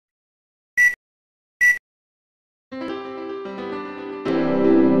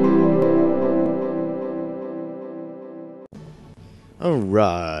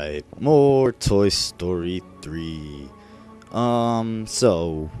Alright, more Toy Story 3.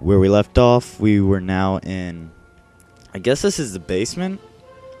 So, where we left off, we were now in, I guess this is the basement,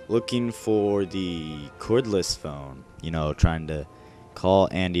 looking for the cordless phone. You know, trying to call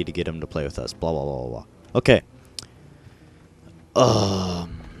Andy to get him to play with us, blah, blah, blah, blah. Okay.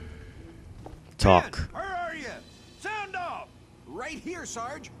 Talk. Man, where are you? Sound off! Right here,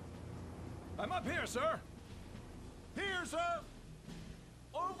 Sarge. I'm up here, sir. Here, sir.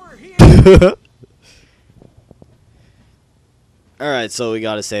 Over here. Alright, so we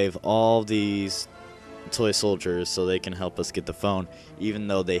gotta save all these toy soldiers so they can help us get the phone, even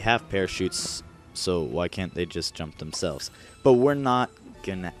though they have parachutes, so why can't they just jump themselves? But we're not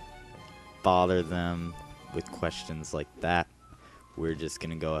gonna bother them with questions like that. We're just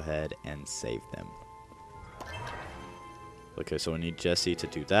gonna go ahead and save them. Okay, so we need Jesse to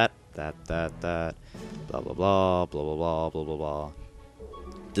do that, blah, blah, blah, blah, blah, blah, blah, blah, blah, blah.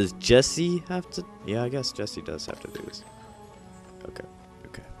 Does Jesse have to? Yeah, I guess Jesse does have to do this. Okay,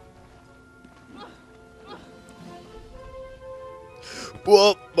 okay.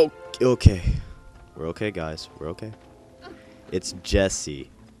 Whoa, okay. We're okay, guys. We're okay. It's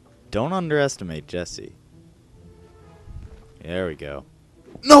Jesse. Don't underestimate Jesse. There we go.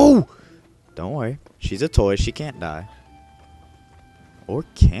 No! Don't worry. She's a toy. She can't die. Or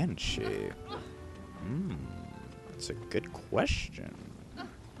can she? That's a good question.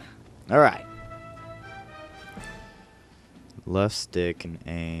 Alright. Left stick and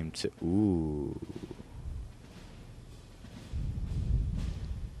aim to... Ooh.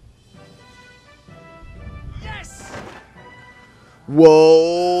 Yes!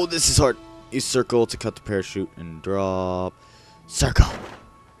 Whoa, this is hard. Use circle to cut the parachute and drop. Circle.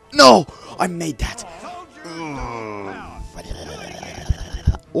 No! I made that.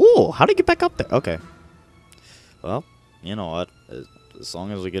 Ooh, how did I get back up there? Okay. Well, you know what? As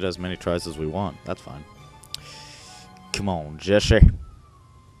long as we get as many tries as we want, that's fine. Come on, Jesse.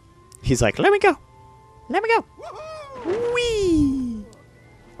 He's like, let me go. Let me go. Whee!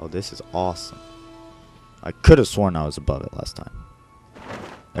 Oh, this is awesome. I could have sworn I was above it last time.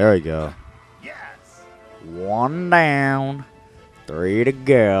 There we go. Yes! One down. 3 to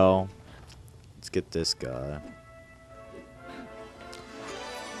go. Let's get this guy.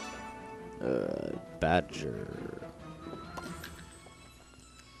 Badger.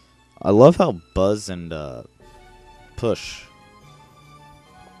 I love how Buzz and Push.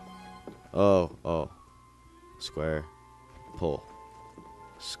 Oh. Square. Pull.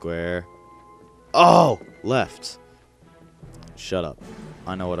 Square. Oh! Left. Shut up.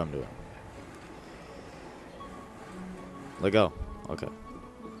 I know what I'm doing. Let go. Okay.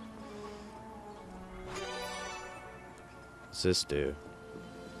 What's this do?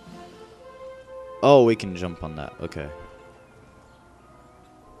 Oh, we can jump on that. Okay.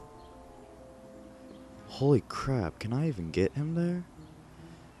 Holy crap. Can I even get him there?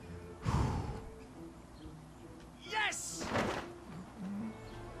 Yes!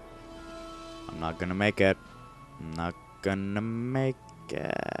 I'm not gonna make it. I'm not gonna make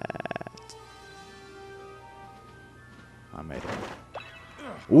it. I made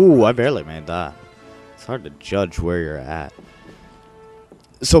it. Ooh, I barely made that. It's hard to judge where you're at.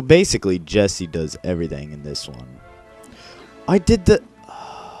 So basically, Jesse does everything in this one. I did the...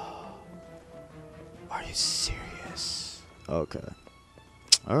 Are you serious? Okay.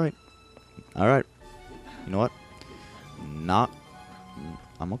 Alright. Alright. You know what?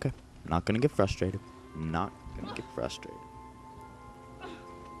 I'm okay. Not gonna get frustrated. Not gonna get frustrated.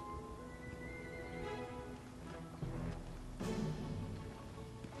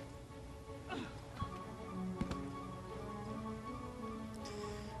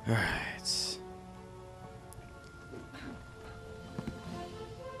 Alright.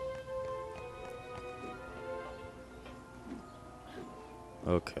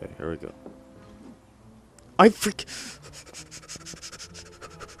 Okay, here we go. I freak.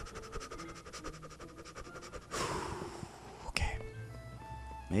 Okay.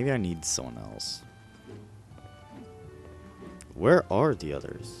 Maybe I need someone else. Where are the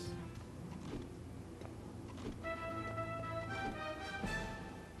others?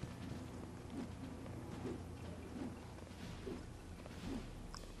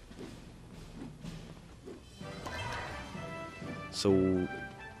 So,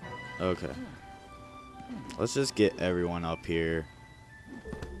 okay. Let's just get everyone up here.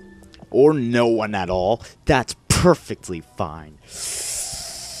 Or no one at all. That's perfectly fine.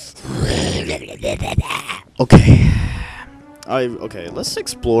 Okay. Okay, let's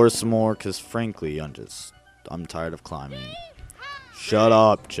explore some more, because frankly, I'm tired of climbing. Shut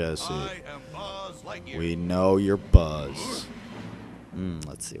up, Jesse. I am Buzz Lightyear. We know you're Buzz.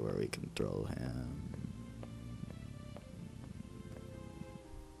 Let's see where we can throw him.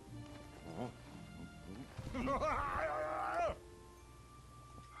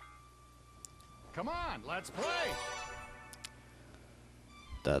 Come on, let's play.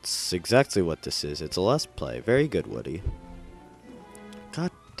 That's exactly what this is. It's a let's play. Very good, Woody.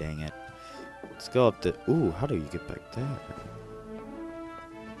 God dang it. Let's go up the... Ooh, how do you get back there?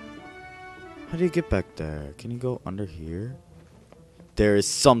 How do you get back there? Can you go under here? There is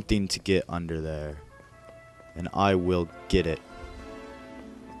something to get under there. And I will get it.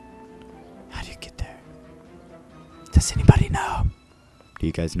 How do you get there? Does anybody know? Do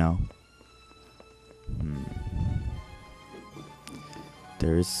you guys know?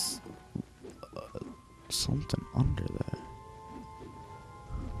 There's something under there.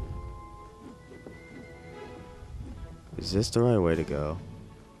 Is this the right way to go?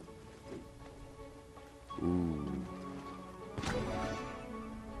 Ooh.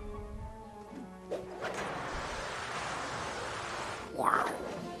 Wow.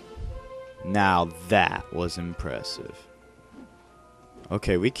 Now that was impressive.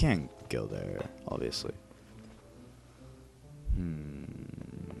 Okay, we can't go there, obviously.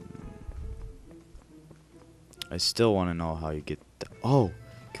 I still want to know how you get there. Oh,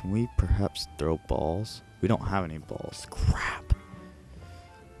 can we perhaps throw balls? We don't have any balls. Crap.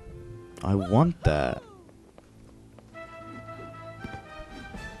 I want that.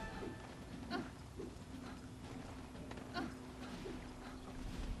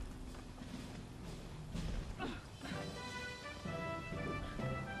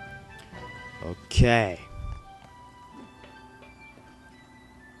 Okay.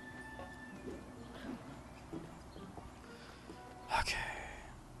 Okay.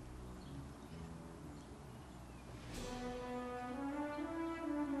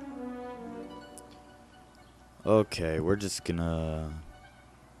 Okay, we're just gonna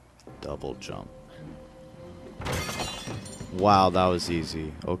double jump. Wow, that was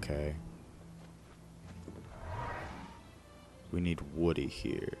easy. Okay. We need Woody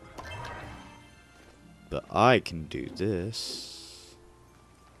here. But I can do this.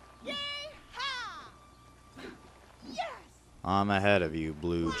 Yeehaw! Yes! I'm ahead of you,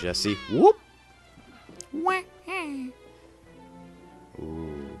 Blue Jesse. Whoop! Ooh. Yeehaw!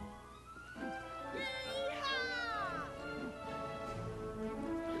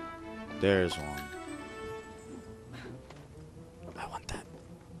 There's one. I want that.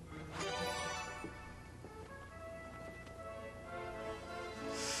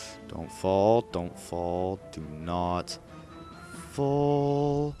 Don't fall, don't fall, do not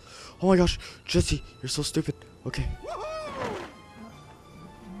fall. Oh my gosh, Jesse, you're so stupid. Okay.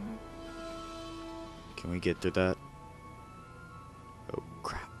 Can we get through that? Oh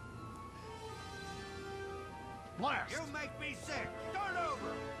crap. Blast. You make me sick. Start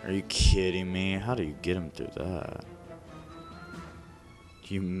over. Are you kidding me? How do you get him through that?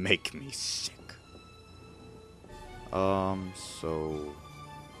 You make me sick. So...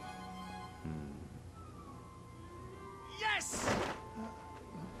 Yes.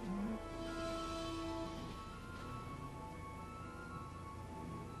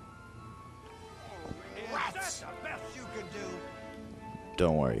 Is that the best you can do?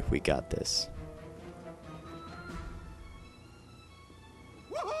 Don't worry, we got this.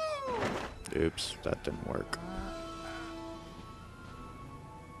 Woohoo! Oops, that didn't work.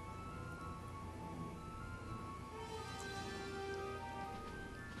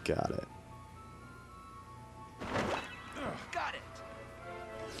 Got it. Got it.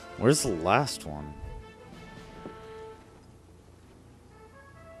 Where's the last one?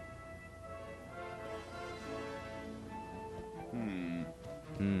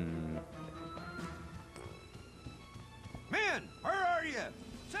 Men, where are you?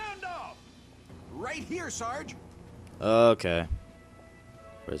 Sound off. Right here, Sarge. Okay.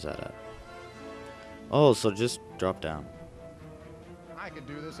 Where's that at? Oh, so just drop down. I could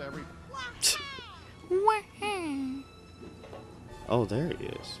do this every... Oh, there he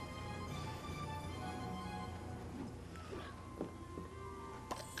is.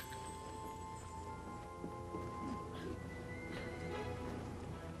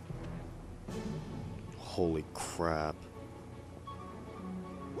 Holy crap.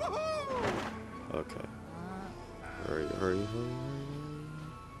 Woohoo! Okay. Hurry, hurry, hurry, hurry.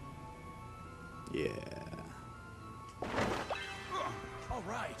 Yeah. All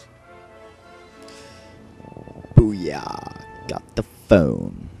right. Booyah. Got the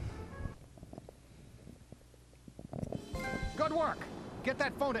phone. Good work. Get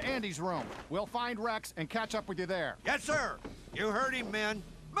that phone to Andy's room. We'll find Rex and catch up with you there. Yes, sir. You heard him, men.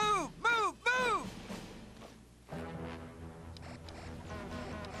 Move, move, move!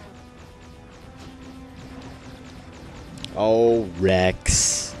 Oh,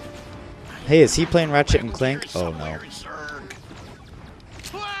 Rex. Hey, is he playing Ratchet and Clank? Oh, no.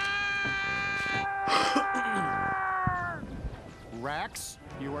 Rex,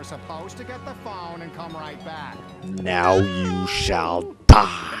 you were supposed to get the phone and come right back. Now you shall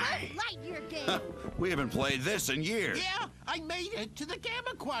die. Lightyear game. We haven't played this in years. Yeah, I made it to the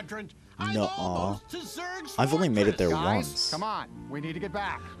Gamma Quadrant. I'm Nuh-uh. almost to Zerg's I've only made it there Guys, once. come on. We need to get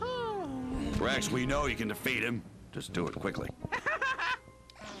back. Rex, we know you can defeat him. Just do it quickly.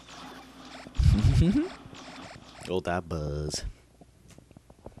 Oh, that buzz.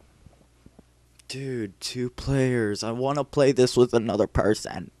 Dude, 2 players. I want to play this with another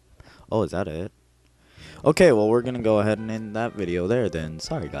person. Oh, is that it? Okay, well, we're going to go ahead and end that video there then.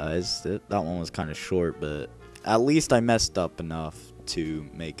 Sorry, guys. That one was kind of short, but at least I messed up enough to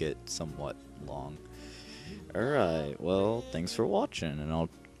make it somewhat long. Alright, well, thanks for watching, and I'll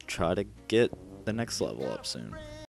try to get the next level up soon.